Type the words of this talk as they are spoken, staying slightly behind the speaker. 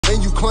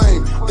and you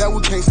claim that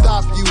we can't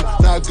stop you.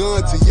 Now a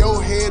gun to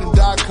your head and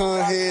Doc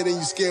Hun head, and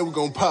you scared we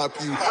gon' pop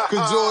you.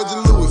 Cause George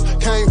and Lewis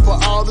came for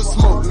all the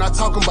smoke. Not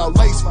talking about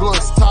lace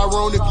blunts.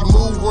 Tyrone, if you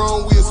move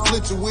wrong, we'll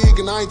split your wig,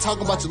 and I ain't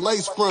talking about your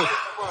lace front.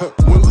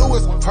 When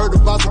Lewis heard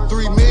about the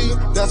 3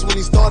 million, that's when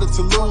he started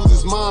to lose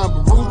his mind.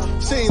 But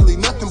Ruth, she ain't leave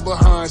nothing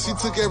behind. She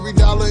took every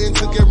dollar and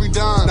took every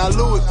dime. Now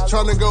Lewis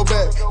trying to go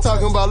back,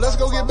 talking about let's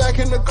go get back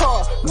in the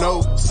car.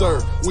 No,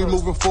 sir, we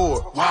moving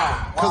forward.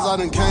 Wow. Cause I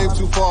done came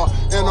too far.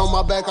 And on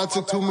my back I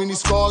took too many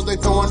scars. They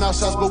throwing out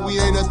shots, but we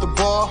ain't at the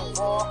bar.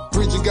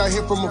 Bridget got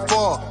hit from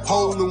afar,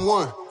 hole in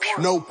one,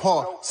 no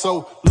par.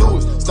 So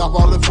Lewis, stop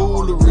all the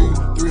foolery.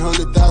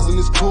 300,000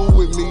 is cool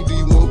with me. Do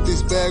you want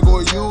this bag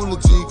or a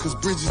eulogy? Cause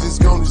Bridget is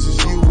gone, it's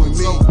just you and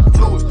me.